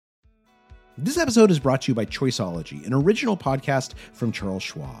This episode is brought to you by Choiceology, an original podcast from Charles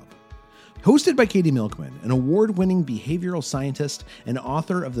Schwab. Hosted by Katie Milkman, an award-winning behavioral scientist and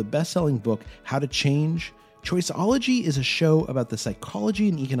author of the best-selling book, How to Change, Choiceology is a show about the psychology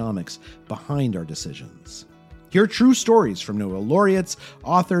and economics behind our decisions. Hear true stories from Nobel laureates,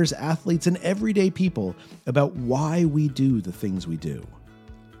 authors, athletes, and everyday people about why we do the things we do.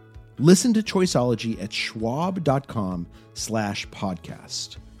 Listen to Choiceology at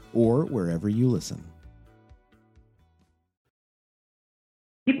schwab.com/podcast or wherever you listen.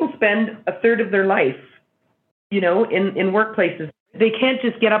 People spend a third of their life, in workplaces. They can't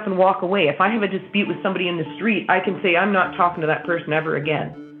just get up and walk away. If I have a dispute with somebody in the street, I can say, I'm not talking to that person ever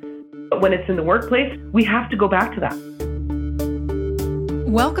again. But when it's in the workplace, we have to go back to that.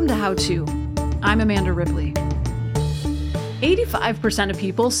 Welcome to How To. I'm Amanda Ripley. 85% of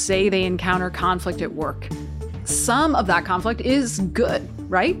people say they encounter conflict at work. Some of that conflict is good,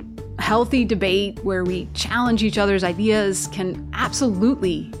 right? Healthy debate where we challenge each other's ideas can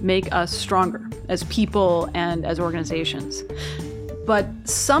absolutely make us stronger as people and as organizations. But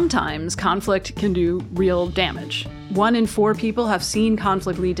sometimes conflict can do real damage. 1 in 4 people have seen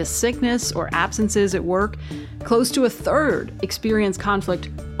conflict lead to sickness or absences at work. Close to a third experience conflict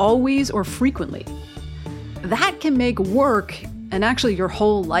always or frequently. That can make work, and actually your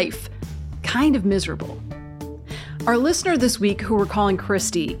whole life, kind of miserable. Our listener this week, who we're calling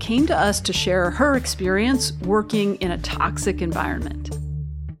Christy, came to us to share her experience working in a toxic environment.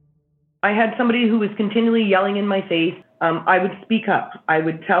 I had somebody who was continually yelling in my face. I would speak up. I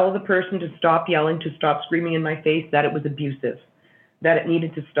would tell the person to stop yelling, to stop screaming in my face, that it was abusive, that it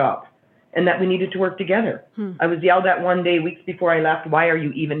needed to stop, and that we needed to work together. I was yelled at one day, weeks before I left, why are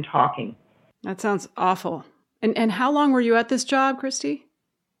you even talking? That sounds awful. And how long were you at this job, Christy?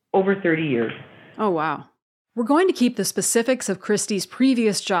 Over 30 years. Oh, wow. We're going to keep the specifics of Christy's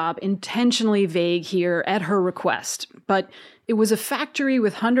previous job intentionally vague here at her request, but it was a factory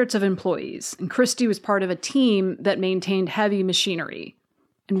with hundreds of employees, and Christy was part of a team that maintained heavy machinery.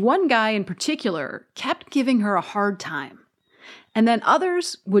 And one guy in particular kept giving her a hard time. And then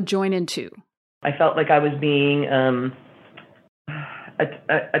others would join in too. I felt like I was being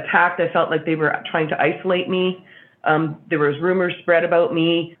attacked. I felt like they were trying to isolate me. There was rumors spread about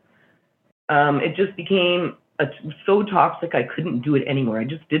me. It just became so toxic I couldn't do it anymore. I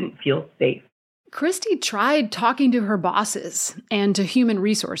just didn't feel safe. Christy tried talking to her bosses and to human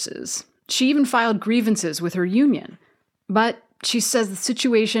resources. She even filed grievances with her union. But she says the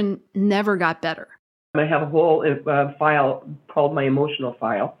situation never got better. I have a whole file called my emotional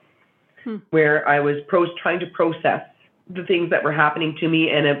file, where I was trying to process the things that were happening to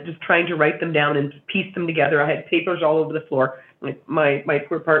me and just trying to write them down and piece them together. I had papers all over the floor. My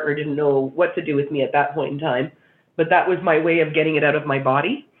poor partner didn't know what to do with me at that point in time, but that was my way of getting it out of my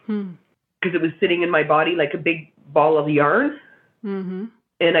body, because it was sitting in my body like a big ball of yarn, and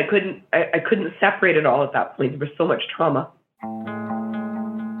I couldn't separate it all at that point. There was so much trauma.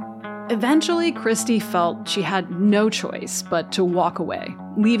 Eventually, Christy felt she had no choice but to walk away,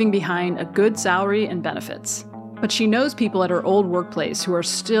 leaving behind a good salary and benefits. But she knows people at her old workplace who are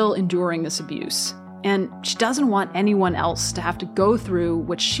still enduring this abuse. And she doesn't want anyone else to have to go through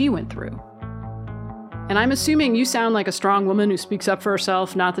what she went through. And I'm assuming you sound like a strong woman who speaks up for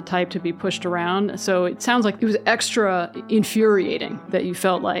herself, not the type to be pushed around. So it sounds like it was extra infuriating that you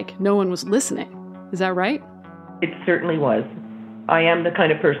felt like no one was listening. Is that right? It certainly was. I am the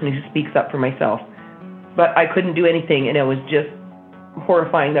kind of person who speaks up for myself. But I couldn't do anything, and it was just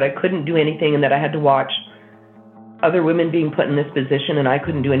horrifying that I couldn't do anything and that I had to watch other women being put in this position, and I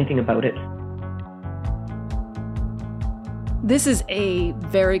couldn't do anything about it. This is a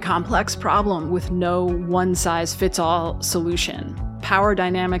very complex problem with no one-size-fits-all solution. Power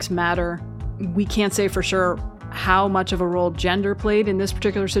dynamics matter. We can't say for sure how much of a role gender played in this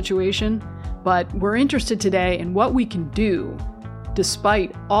particular situation, but we're interested today in what we can do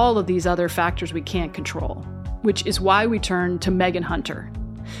despite all of these other factors we can't control, which is why we turn to Megan Hunter.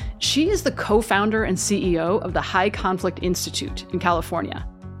 She is the co-founder and CEO of the High Conflict Institute in California.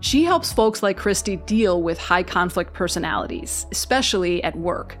 She helps folks like Christy deal with high conflict personalities, especially at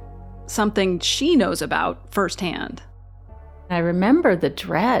work, something she knows about firsthand. I remember the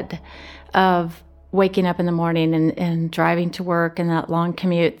dread of waking up in the morning and driving to work and that long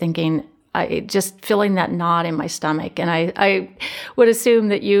commute, thinking, just feeling that knot in my stomach. And I would assume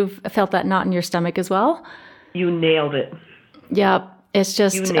that you've felt that knot in your stomach as well. You nailed it. Yeah, it's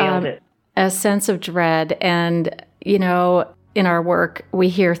just a sense of dread. And, in our work, we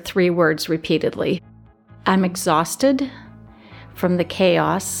hear 3 words repeatedly. I'm exhausted from the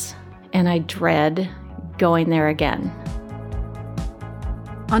chaos, and I dread going there again.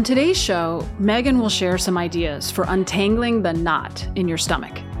 On today's show, Megan will share some ideas for untangling the knot in your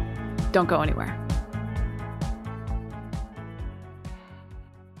stomach. Don't go anywhere.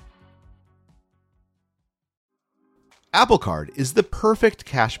 Apple Card is the perfect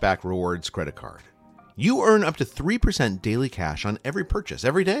cashback rewards credit card. You earn up to 3% daily cash on every purchase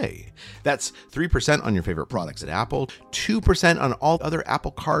every day. That's 3% on your favorite products at Apple, 2% on all other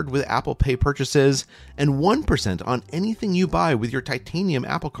Apple Card with Apple Pay purchases, and 1% on anything you buy with your titanium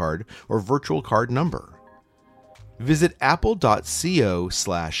Apple Card or virtual card number. Visit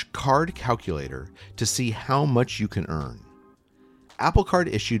apple.co/card calculator to see how much you can earn. Apple Card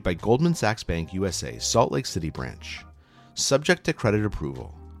issued by Goldman Sachs Bank USA, Salt Lake City branch. Subject to credit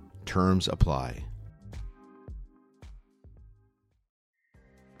approval. Terms apply.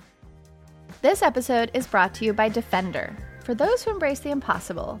 This episode is brought to you by Defender. For those who embrace the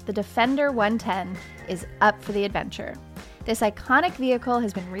impossible, the Defender 110 is up for the adventure. This iconic vehicle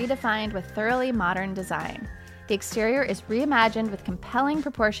has been redefined with thoroughly modern design. The exterior is reimagined with compelling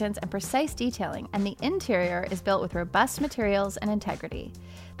proportions and precise detailing, and the interior is built with robust materials and integrity.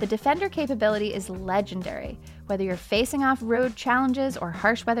 The Defender capability is legendary, whether you're facing off road challenges or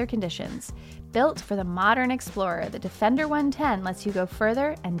harsh weather conditions. Built for the modern explorer, the Defender 110 lets you go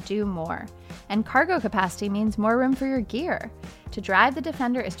further and do more. And cargo capacity means more room for your gear. To drive the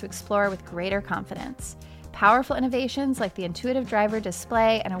Defender is to explore with greater confidence. Powerful innovations like the intuitive driver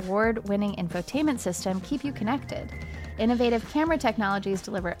display and award-winning infotainment system keep you connected. Innovative camera technologies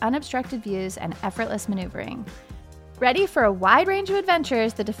deliver unobstructed views and effortless maneuvering. Ready for a wide range of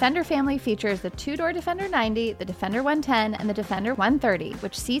adventures, the Defender family features the two-door Defender 90, the Defender 110, and the Defender 130,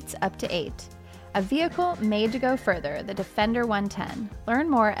 which seats up to 8. A vehicle made to go further, the Defender 110. Learn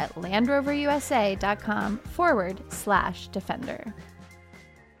more at LandRoverUSA.com/Defender.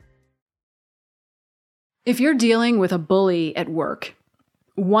 If you're dealing with a bully at work,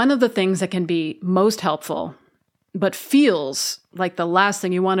 one of the things that can be most helpful, but feels like the last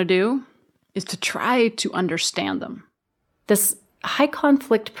thing you want to do, is to try to understand them. This high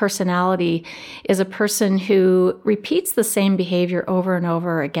conflict personality is a person who repeats the same behavior over and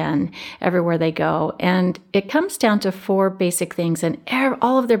over again everywhere they go. And it comes down to 4 basic things, and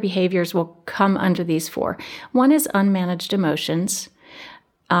all of their behaviors will come under these 4. One is unmanaged emotions,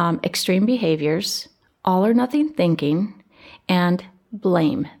 extreme behaviors, all or nothing thinking, and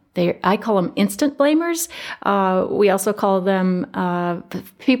blame. I call them instant blamers. We also call them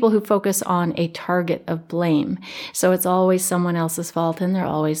people who focus on a target of blame. So it's always someone else's fault, and they're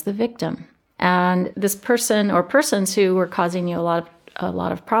always the victim. And this person or persons who were causing you a lot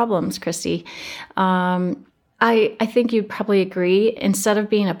of problems, Christy, I think you'd probably agree. Instead of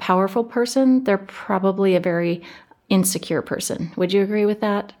being a powerful person, they're probably a very insecure person. Would you agree with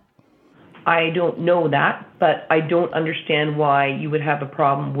that? I don't know that, but I don't understand why you would have a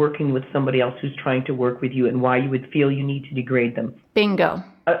problem working with somebody else who's trying to work with you and why you would feel you need to degrade them. Bingo.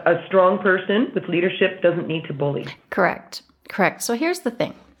 A strong person with leadership doesn't need to bully. Correct. So here's the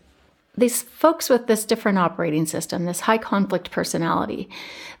thing. These folks with this different operating system, this high conflict personality,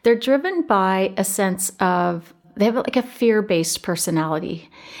 they're driven by a sense of, they have like a fear-based personality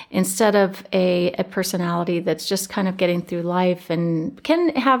instead of a personality that's just kind of getting through life and can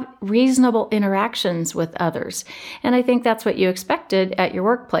have reasonable interactions with others. And I think that's what you expected at your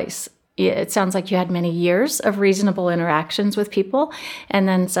workplace. It sounds like you had many years of reasonable interactions with people, and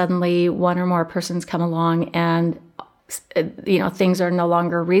then suddenly one or more persons come along and things are no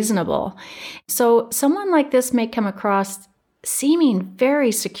longer reasonable. So someone like this may come across seeming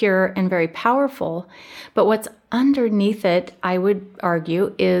very secure and very powerful, but what's underneath it, I would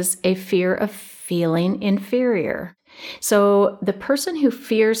argue, is a fear of feeling inferior. So the person who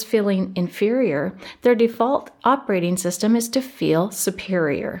fears feeling inferior, their default operating system is to feel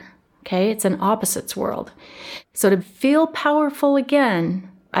superior. Okay, it's an opposites world. So to feel powerful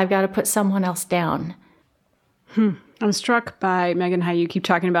again, I've got to put someone else down. I'm struck by, Megan, how you keep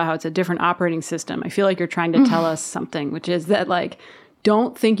talking about how it's a different operating system. I feel like you're trying to tell us something, which is that,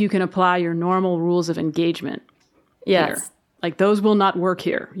 don't think you can apply your normal rules of engagement. Yes. Here. Like, those will not work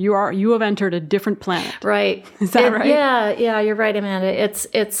here. You have entered a different planet. Right. Is that right? Yeah, you're right, Amanda.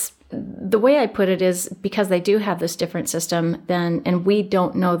 It's the way I put it is because they do have this different system, and we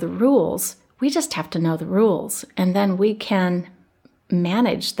don't know the rules. We just have to know the rules, and then we can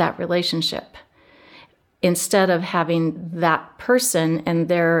manage that relationship instead of having that person and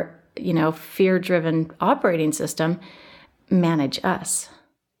their, fear-driven operating system manage us.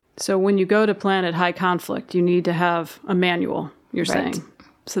 So when you go to Planet High Conflict, you need to have a manual, you're saying,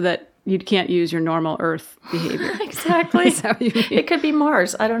 so that you can't use your normal Earth behavior. Exactly. Is that what you mean? It could be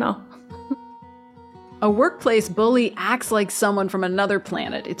Mars. I don't know. A workplace bully acts like someone from another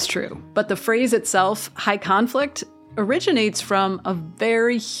planet, it's true. But the phrase itself, high conflict, originates from a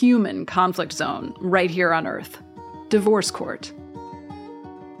very human conflict zone right here on Earth. Divorce court.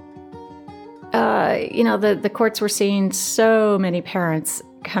 The courts were seeing so many parents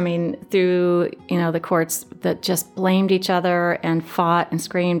coming through, the courts that just blamed each other and fought and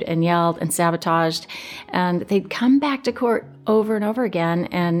screamed and yelled and sabotaged. And they'd come back to court over and over again,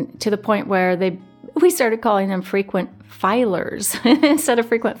 and to the point where we started calling them frequent filers. Instead of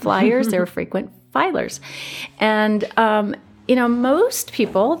frequent flyers, they were frequent filers. And, most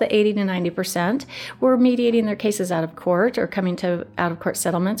people, the 80 to 90%, were mediating their cases out of court or coming to out-of-court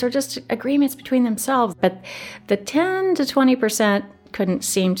settlements or just agreements between themselves. But the 10 to 20% couldn't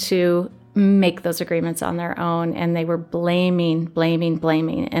seem to make those agreements on their own, and they were blaming,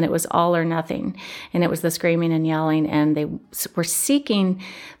 and it was all or nothing. And it was the screaming and yelling, and they were seeking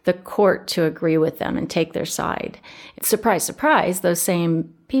the court to agree with them and take their side. Surprise, surprise, those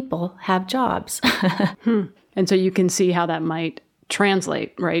same people have jobs. And so you can see how that might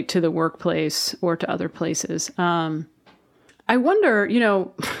translate, right, to the workplace or to other places. I wonder,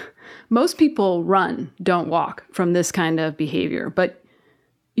 most people run, don't walk from this kind of behavior, but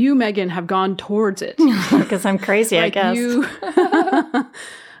you, Megan, have gone towards it. Because I'm crazy, I guess.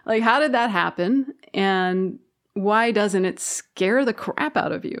 How did that happen? And why doesn't it scare the crap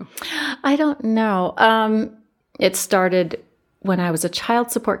out of you? I don't know. It started when I was a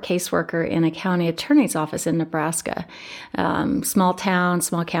child support caseworker in a county attorney's office in Nebraska. Small town,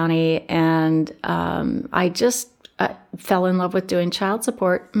 small county. And I just fell in love with doing child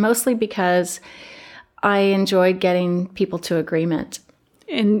support, mostly because I enjoyed getting people to agreement.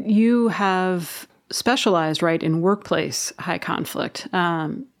 And you have specialized, right, in workplace high conflict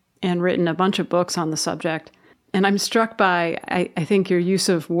and written a bunch of books on the subject. And I'm struck by, I think your use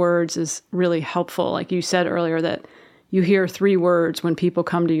of words is really helpful. Like you said earlier, that you hear 3 words when people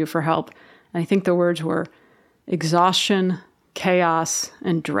come to you for help. And I think the words were exhaustion, chaos,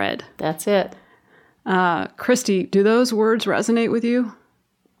 and dread. That's it. Christy, do those words resonate with you?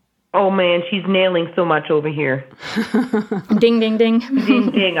 Oh, man, she's nailing so much over here. Ding, ding, ding.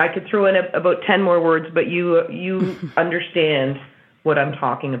 Ding, ding. I could throw in about 10 more words, but you understand what I'm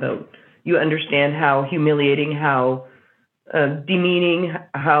talking about. You understand how humiliating, how demeaning,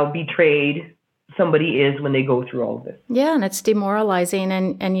 how betrayed somebody is when they go through all of this. Yeah, and it's demoralizing,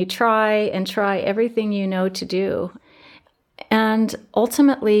 and you try everything you know to do. And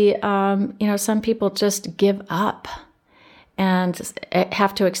ultimately, some people just give up and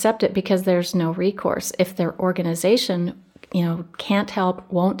have to accept it because there's no recourse. If their organization, can't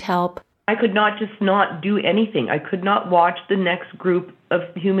help, won't help. I could not do anything. I could not watch the next group of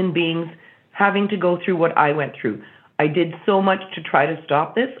human beings having to go through what I went through. I did so much to try to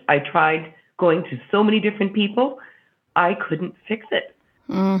stop this. I tried going to so many different people. I couldn't fix it.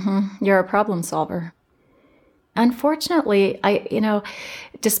 Mm-hmm. You're a problem solver. Unfortunately,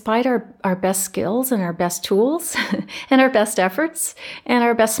 despite our best skills and our best tools and our best efforts and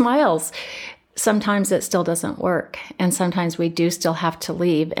our best smiles, sometimes it still doesn't work. And sometimes we do still have to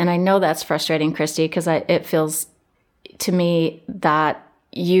leave. And I know that's frustrating, Christy, because it feels to me that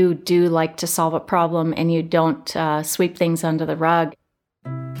you do like to solve a problem and you don't sweep things under the rug.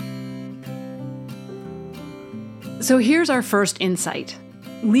 So here's our first insight.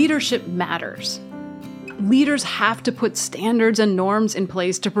 Leadership matters. Leaders have to put standards and norms in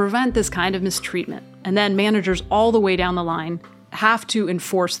place to prevent this kind of mistreatment. And then managers all the way down the line have to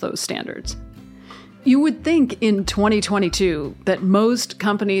enforce those standards. You would think in 2022 that most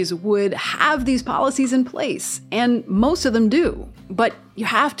companies would have these policies in place, and most of them do, but you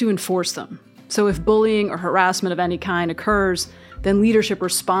have to enforce them. So if bullying or harassment of any kind occurs, then leadership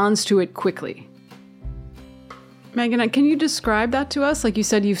responds to it quickly. Megan, can you describe that to us? Like you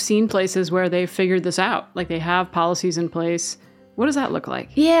said, you've seen places where they've figured this out, like they have policies in place. What does that look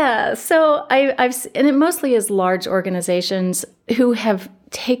like? Yeah, so and it mostly is large organizations who have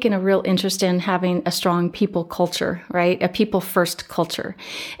taken a real interest in having a strong people culture, right? A people first culture.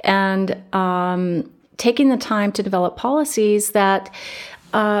 And taking the time to develop policies that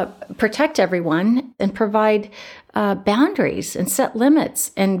protect everyone and provide boundaries and set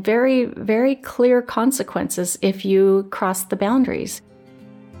limits and very, very clear consequences if you cross the boundaries.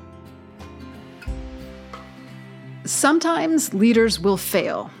 Sometimes leaders will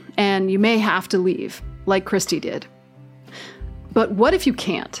fail, and you may have to leave, like Christy did. But what if you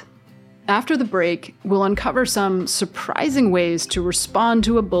can't? After the break, we'll uncover some surprising ways to respond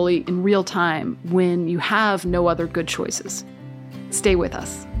to a bully in real time when you have no other good choices. Stay with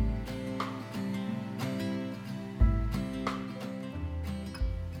us.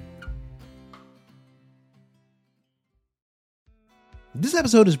 This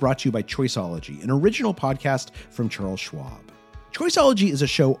episode is brought to you by Choiceology, an original podcast from Charles Schwab. Choiceology is a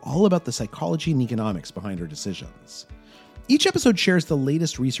show all about the psychology and economics behind our decisions. Each episode shares the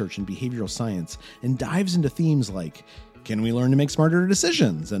latest research in behavioral science and dives into themes like, can we learn to make smarter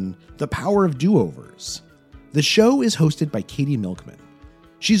decisions, and the power of do-overs. The show is hosted by Katie Milkman.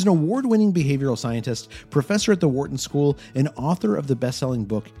 She's an award-winning behavioral scientist, professor at the Wharton School, and author of the best-selling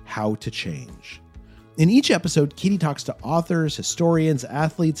book, How to Change. In each episode, Katie talks to authors, historians,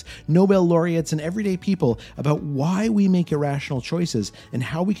 athletes, Nobel laureates, and everyday people about why we make irrational choices and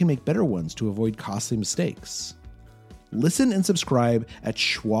how we can make better ones to avoid costly mistakes. Listen and subscribe at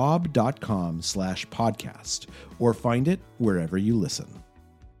schwab.com/podcast or find it wherever you listen.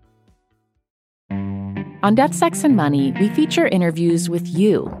 On Death, Sex, and Money, we feature interviews with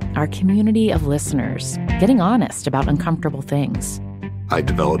you, our community of listeners, getting honest about uncomfortable things. I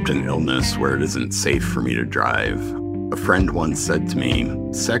developed an illness where it isn't safe for me to drive. A friend once said to me,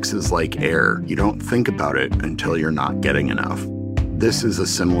 sex is like air. You don't think about it until you're not getting enough. This is a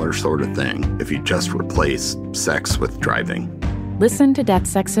similar sort of thing if you just replace sex with driving. Listen to Death,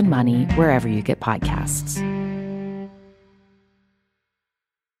 Sex, and Money wherever you get podcasts.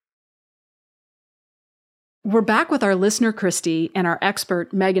 We're back with our listener, Christy, and our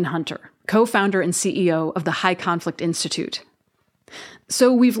expert, Megan Hunter, co-founder and CEO of the High Conflict Institute.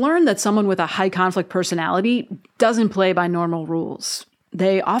 So we've learned that someone with a high conflict personality doesn't play by normal rules.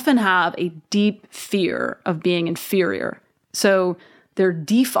 They often have a deep fear of being inferior. So their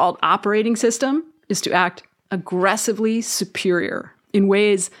default operating system is to act aggressively superior in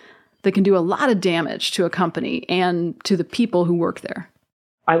ways that can do a lot of damage to a company and to the people who work there.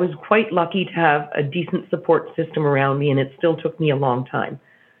 I was quite lucky to have a decent support system around me, and it still took me a long time.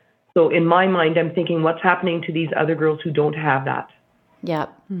 So in my mind, I'm thinking, what's happening to these other girls who don't have that?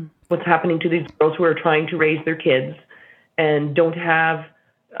 Yep. What's happening to these girls who are trying to raise their kids and don't have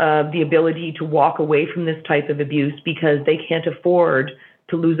the ability to walk away from this type of abuse because they can't afford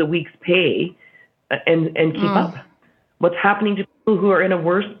to lose a week's pay and keep up? What's happening to people who are in a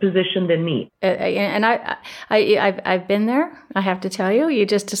worse position than me? And I've been there. I have to tell you, you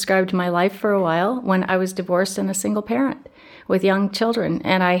just described my life for a while when I was divorced and a single parent with young children.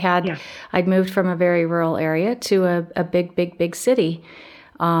 And I'd moved from a very rural area to a big city.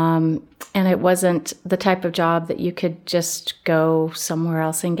 And it wasn't the type of job that you could just go somewhere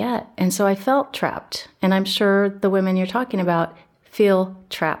else and get. And so I felt trapped. And I'm sure the women you're talking about feel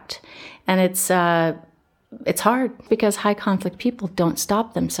trapped. And it's hard because high conflict people don't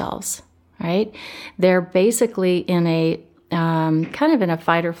stop themselves, right? They're basically in a kind of in a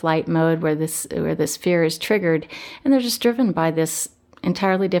fight or flight mode where this fear is triggered, and they're just driven by this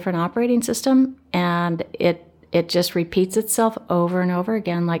entirely different operating system, and it just repeats itself over and over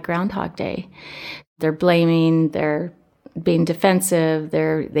again like Groundhog Day. They're blaming, they're being defensive,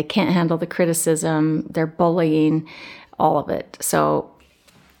 they can't handle the criticism, they're bullying, all of it. So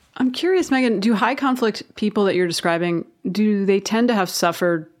I'm curious, Megan, do high conflict people that you're describing, do they tend to have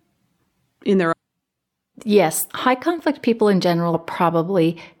suffered in their own? Yes, high conflict people in general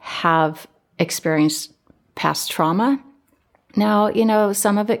probably have experienced past trauma. Now,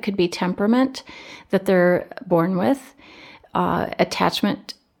 some of it could be temperament that they're born with,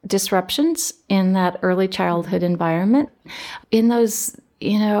 attachment disruptions in that early childhood environment. In those,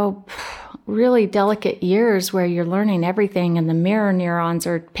 really delicate years where you're learning everything and the mirror neurons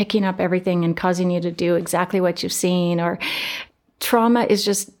are picking up everything and causing you to do exactly what you've seen, or trauma is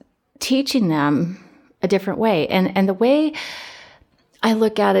just teaching them a different way. And the way I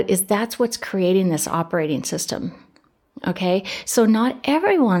look at it is that's what's creating this operating system. Okay? So not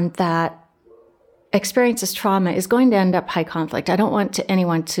everyone that experiences trauma is going to end up high conflict. I don't want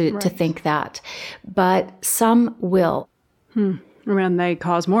anyone to think that. But some will. And they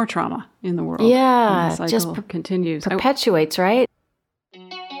cause more trauma in the world. Yeah. And the cycle just continues. Perpetuates, right?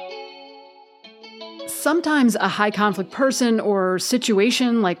 Sometimes a high conflict person or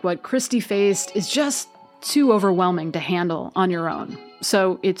situation like what Christy faced is just too overwhelming to handle on your own.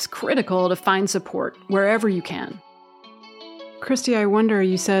 So it's critical to find support wherever you can. Christy, I wonder,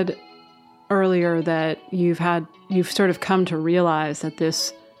 you said earlier that you've sort of come to realize that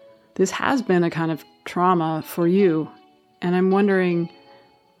this has been a kind of trauma for you. And I'm wondering,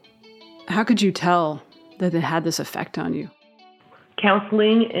 how could you tell that it had this effect on you?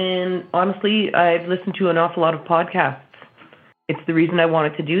 Counseling, and honestly, I've listened to an awful lot of podcasts. It's the reason I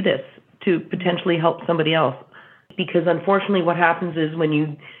wanted to do this, to potentially help somebody else. Because unfortunately what happens is when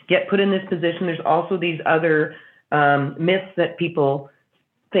you get put in this position, there's also these other myths that people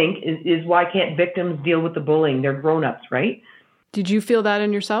think is why can't victims deal with the bullying? They're grown-ups, right? Did you feel that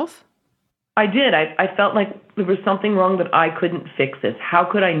in yourself? I did. I felt like there was something wrong that I couldn't fix this. How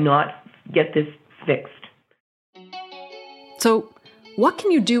could I not get this fixed? So, what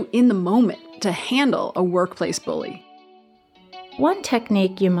can you do in the moment to handle a workplace bully? One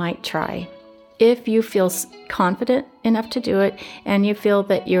technique you might try, if you feel confident enough to do it and you feel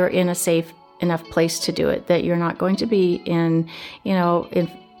that you're in a safe enough place to do it, that you're not going to be in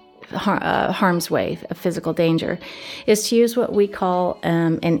harm's way, of physical danger, is to use what we call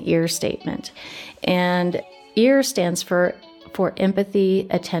an EAR statement. And EAR stands for empathy,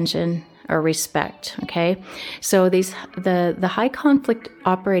 attention, or respect. Okay, so the high conflict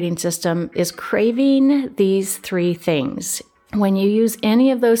operating system is craving these three things. When you use any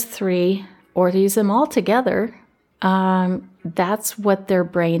of those three, or use them all together, that's what their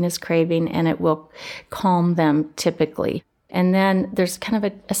brain is craving, and it will calm them typically. And then there's kind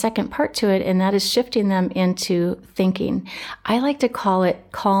of a second part to it, and that is shifting them into thinking. I like to call it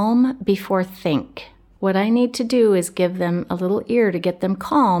calm before think. What I need to do is give them a little ear to get them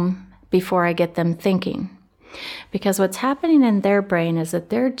calm before I get them thinking. Because what's happening in their brain is that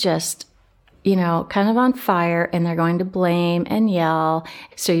they're just, kind of on fire, and they're going to blame and yell.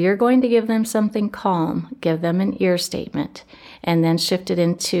 So you're going to give them something calm, give them an EAR statement, and then shift it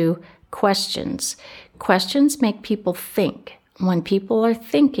into questions. Questions make people think. When people are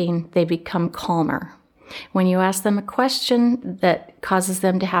thinking, they become calmer. When you ask them a question that causes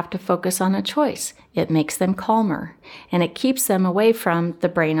them to have to focus on a choice, it makes them calmer, and it keeps them away from the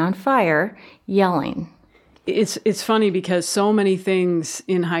brain on fire yelling. It's funny because so many things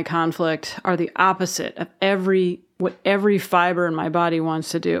in high conflict are the opposite of what every fiber in my body wants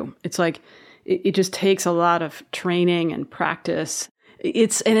to do. It's like it just takes a lot of training and practice.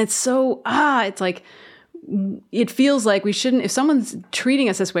 It's like it feels like we shouldn't, if someone's treating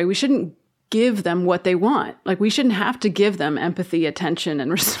us this way, we shouldn't give them what they want. Like, we shouldn't have to give them empathy, attention,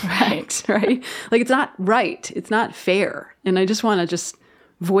 and respect, right? Like, it's not right. It's not fair. And I just want to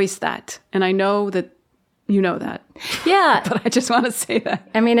voice that. And I know that you know that. Yeah. But I just want to say that.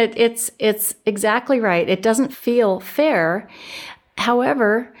 I mean, it's exactly right. It doesn't feel fair.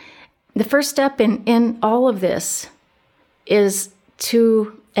 However, the first step in all of this is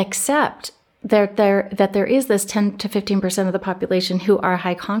to accept that there is this 10 to 15% of the population who are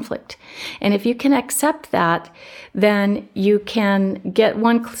high conflict. And if you can accept that, then you can get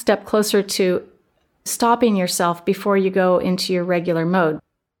one step closer to stopping yourself before you go into your regular mode.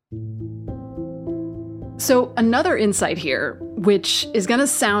 So another insight here, which is going to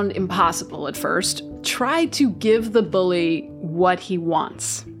sound impossible at first, try to give the bully what he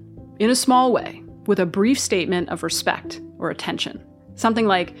wants in a small way with a brief statement of respect or attention. Something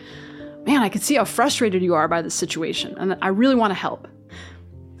like, "Man, I can see how frustrated you are by this situation, and I really want to help.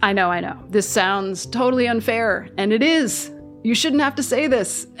 I know. This sounds totally unfair, and it is. You shouldn't have to say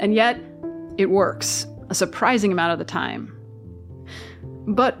this, and yet it works a surprising amount of the time.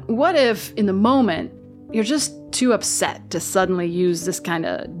 But what if, in the moment, you're just too upset to suddenly use this kind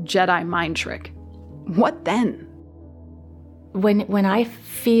of Jedi mind trick? What then?" When I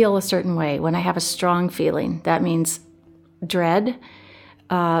feel a certain way, when I have a strong feeling, that means dread,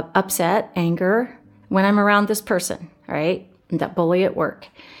 upset, anger, when I'm around this person, right? That bully at work.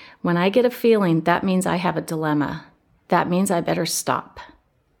 When I get a feeling, that means I have a dilemma. That means I better stop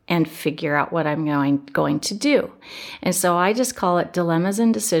and figure out what I'm going to do. And so I just call it dilemmas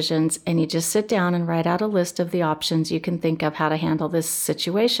and decisions, and you just sit down and write out a list of the options you can think of how to handle this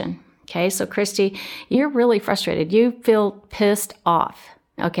situation. Okay, so Christy, you're really frustrated. You feel pissed off.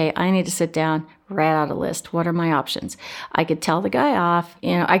 Okay, I need to sit down, write out a list. What are my options? I could tell the guy off.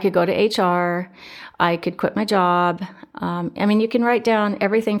 I could go to HR. I could quit my job. You can write down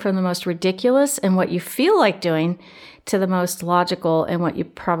everything from the most ridiculous and what you feel like doing to the most logical and what you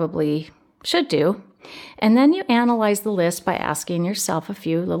probably should do. And then you analyze the list by asking yourself a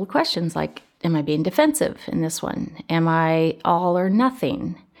few little questions like, am I being defensive in this one? Am I all or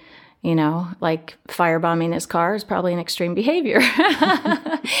nothing? Like firebombing his car is probably an extreme behavior.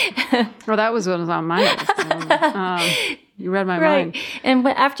 Well, that was what was on my list. You read my mind. And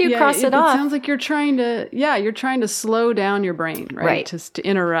after you cross it off, it sounds like you're trying to slow down your brain, right? Just to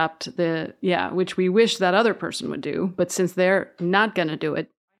interrupt which we wish that other person would do. But since they're not going to do it.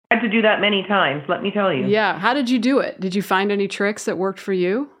 I had to do that many times, let me tell you. Yeah. How did you do it? Did you find any tricks that worked for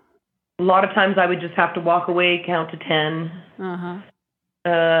you? A lot of times I would just have to walk away, count to 10. Uh-huh.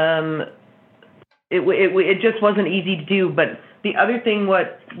 It just wasn't easy to do. But the other thing,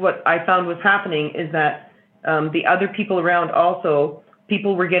 what I found was happening is that the other people around also,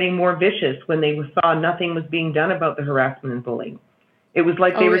 people were getting more vicious when they saw nothing was being done about the harassment and bullying. It was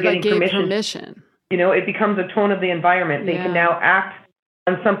like they were getting permission. It becomes a tone of the environment. They can now act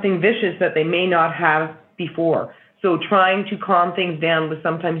on something vicious that they may not have before. So trying to calm things down was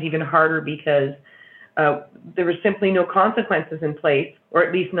sometimes even harder because there was simply no consequences in place, or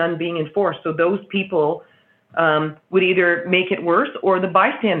at least none being enforced. So those people would either make it worse or the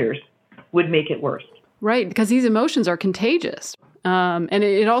bystanders would make it worse. Right, because these emotions are contagious. And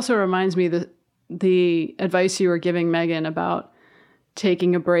it also reminds me the advice you were giving Megan about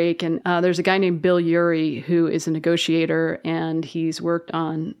taking a break. And there's a guy named Bill Urey who is a negotiator, and he's worked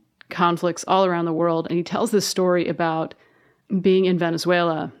on conflicts all around the world. And he tells this story about being in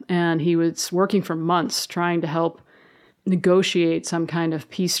Venezuela, and he was working for months trying to help negotiate some kind of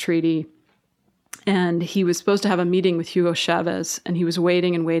peace treaty. And he was supposed to have a meeting with Hugo Chavez, and he was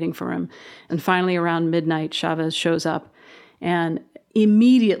waiting and waiting for him. And finally, around midnight, Chavez shows up and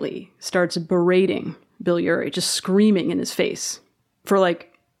immediately starts berating Bill Urey, just screaming in his face for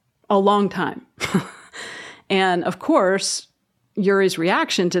like a long time. And of course, Urey's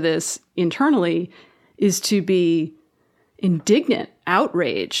reaction to this internally is to be indignant,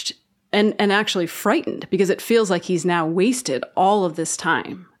 outraged, and actually frightened, because it feels like he's now wasted all of this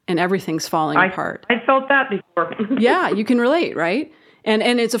time and everything's falling apart. I felt that before. Yeah, you can relate, right? And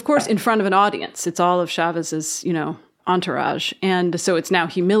it's, of course, in front of an audience. It's all of Chavez's, entourage. And so it's now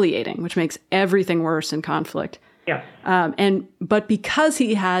humiliating, which makes everything worse in conflict. Yeah. But because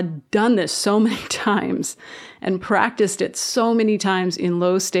he had done this so many times and practiced it so many times in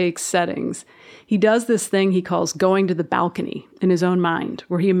low stakes settings, he does this thing he calls going to the balcony in his own mind,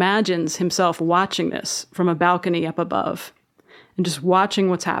 where he imagines himself watching this from a balcony up above and just watching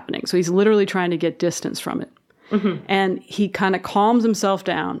what's happening. So he's literally trying to get distance from it. Mm-hmm. And he kind of calms himself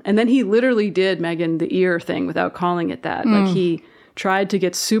down. And then he literally did, Megan, the ear thing without calling it that. Like he tried to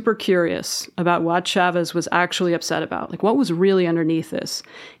get super curious about what Chavez was actually upset about. Like what was really underneath this?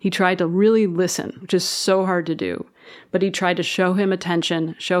 He tried to really listen, which is so hard to do. But he tried to show him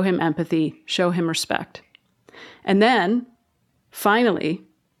attention, show him empathy, show him respect. And then, finally,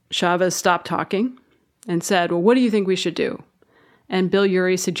 Chavez stopped talking and said, well, what do you think we should do? And Bill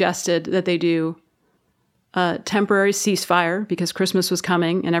Urey suggested that they do a temporary ceasefire because Christmas was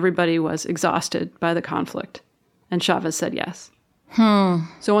coming and everybody was exhausted by the conflict. And Chavez said yes.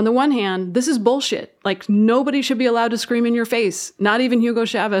 So on the one hand, this is bullshit. Like nobody should be allowed to scream in your face, not even Hugo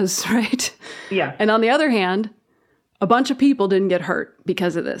Chavez, right? Yeah. And on the other hand, a bunch of people didn't get hurt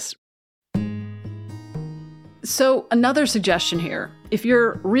because of this. So another suggestion here, if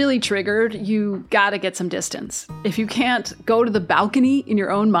you're really triggered, you gotta get some distance. If you can't go to the balcony in your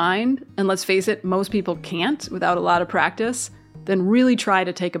own mind, and let's face it, most people can't without a lot of practice, then really try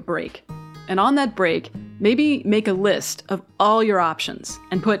to take a break. And on that break, maybe make a list of all your options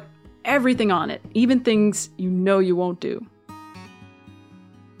and put everything on it, even things you know you won't do.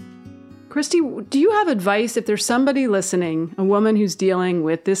 Christy, do you have advice if there's somebody listening, a woman who's dealing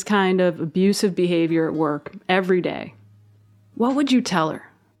with this kind of abusive behavior at work every day? What would you tell her?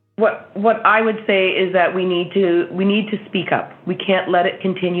 What I would say is that we need to speak up. We can't let it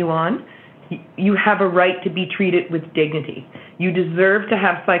continue on. You have a right to be treated with dignity. You deserve to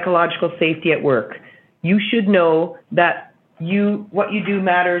have psychological safety at work. You should know that what you do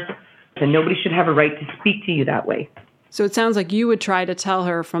matters, and nobody should have a right to speak to you that way. So it sounds like you would try to tell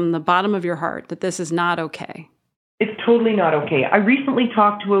her from the bottom of your heart that this is not okay. It's totally not okay. I recently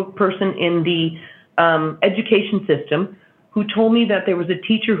talked to a person in the education system who told me that there was a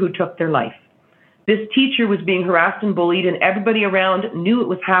teacher who took their life. This teacher was being harassed and bullied, and everybody around knew it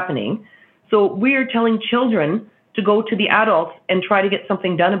was happening. So we are telling children to go to the adults and try to get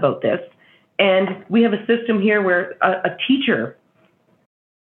something done about this. And we have a system here where a teacher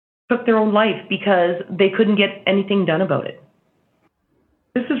took their own life because they couldn't get anything done about it.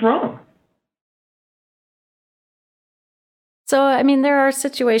 This is wrong. So, I mean, there are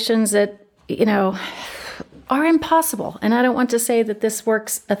situations that, are impossible. And I don't want to say that this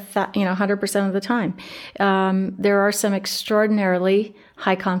works 100% of the time. There are some extraordinarily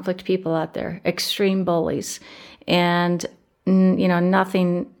high conflict people out there, extreme bullies. And,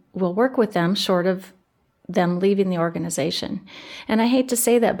 nothing will work with them short of them leaving the organization. And I hate to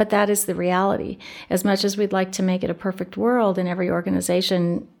say that, but that is the reality. As much as we'd like to make it a perfect world and every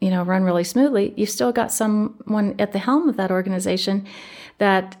organization, run really smoothly, you've still got someone at the helm of that organization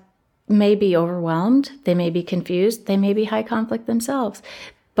that may be overwhelmed, they may be confused, they may be high conflict themselves.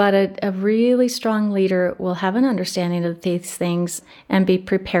 But a really strong leader will have an understanding of these things and be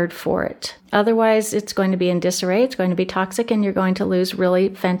prepared for it. Otherwise, it's going to be in disarray, it's going to be toxic, and you're going to lose really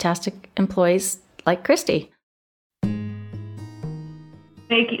fantastic employees like Christy.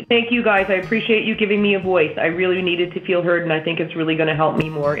 Thank you guys. I appreciate you giving me a voice. I really needed to feel heard, and I think it's really going to help me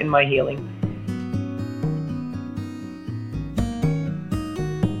more in my healing.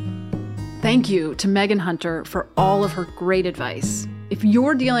 thank you to Megan Hunter for all of her great advice. If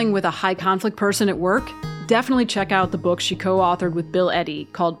you're dealing with a high conflict person at work, definitely check out the book she co-authored with Bill Eddy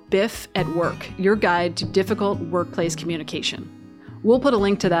called Biff at Work, Your Guide to Difficult Workplace Communication. We'll put a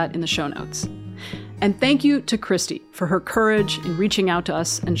link to that in the show notes. And thank you to Christy for her courage in reaching out to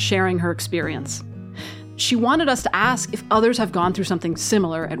us and sharing her experience. She wanted us to ask if others have gone through something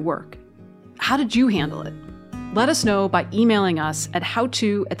similar at work. How did you handle it? Let us know by emailing us at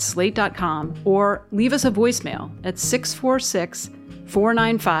howto@slate.com or leave us a voicemail at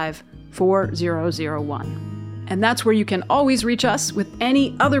 646-495-4001. And that's where you can always reach us with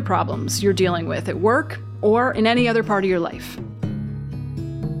any other problems you're dealing with at work or in any other part of your life.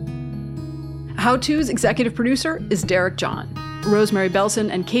 How To's executive producer is Derek John. Rosemary Belson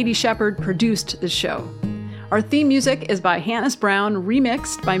and Katie Shepard produced this show. Our theme music is by Hannes Brown,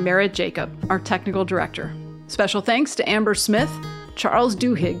 remixed by Merritt Jacob, our technical director. Special thanks to Amber Smith. Charles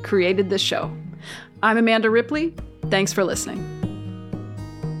Duhigg created this show. I'm Amanda Ripley. Thanks for listening.